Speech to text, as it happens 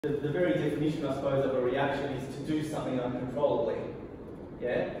The very definition, I suppose, of a reaction is to do something uncontrollably.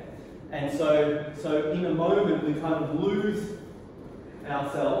 Yeah? And so in a moment we kind of lose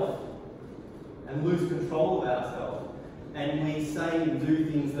ourselves and lose control of ourselves, and we say and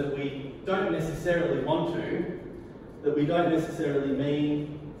do things that we don't necessarily want to, that we don't necessarily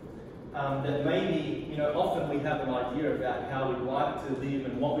mean, that maybe, you know, often we have an idea about how we'd like to live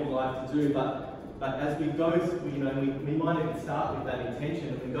and what we'd like to do, but as we go through, you know, we might even start with that intention,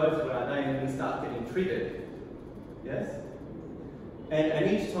 and we go through our day and we start getting triggered. Yes?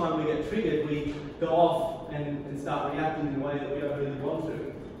 And each time we get triggered, we go off and start reacting in a way that we don't really want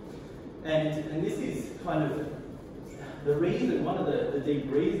to. And this is kind of the reason, one of the deep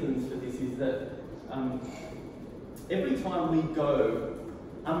reasons for this is that every time we go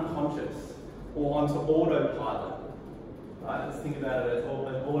unconscious or onto autopilot, right? Let's think about it as an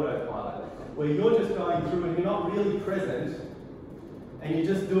autopilot, where you're just going through and you're not really present and you're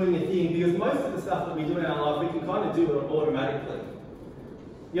just doing a thing, because most of the stuff that we do in our life we can kind of do automatically.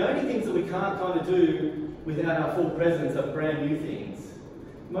 The only things that we can't kind of do without our full presence are brand new things.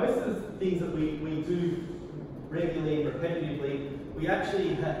 Most of the things that we do regularly and repetitively, we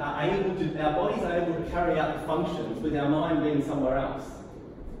actually are able to, our bodies are able to carry out the functions with our mind being somewhere else.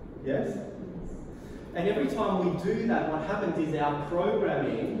 Yes? And every time we do that, what happens is our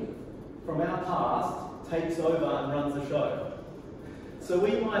programming from our past takes over and runs the show. So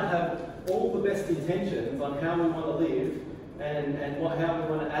we might have all the best intentions on how we want to live and how we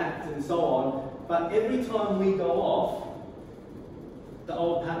want to act and so on, but every time we go off, the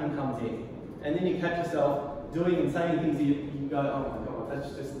old pattern comes in. And then you catch yourself doing and saying things you go, oh my God,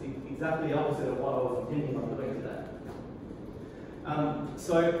 that's just exactly the opposite of what I was intending on doing today.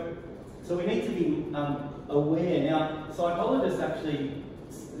 So we need to be aware. Now, psychologists actually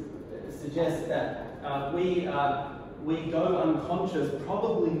suggest that we go unconscious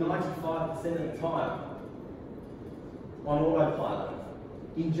probably 95% of the time on autopilot,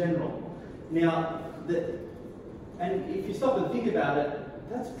 in general. Now, and if you stop and think about it,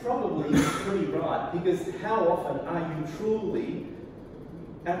 that's probably pretty right, because how often are you truly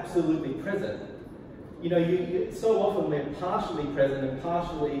absolutely present? You know, so often we're partially present and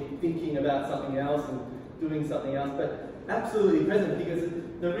partially thinking about something else and doing something else, but absolutely present, because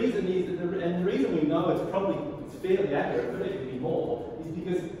the reason is, and the reason we know it's fairly accurate, but it could be more, is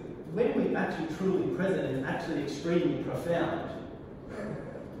because when we're actually truly present, it's actually extremely profound.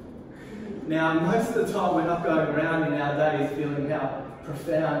 Now, most of the time we're not going around in our days feeling how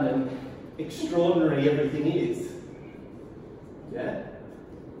profound and extraordinary everything is. Yeah?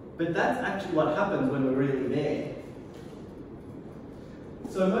 But that's actually what happens when we're really there.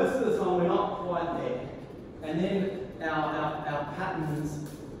 So most of the time we're not quite there. And then our patterns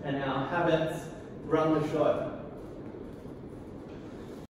and our habits run the show.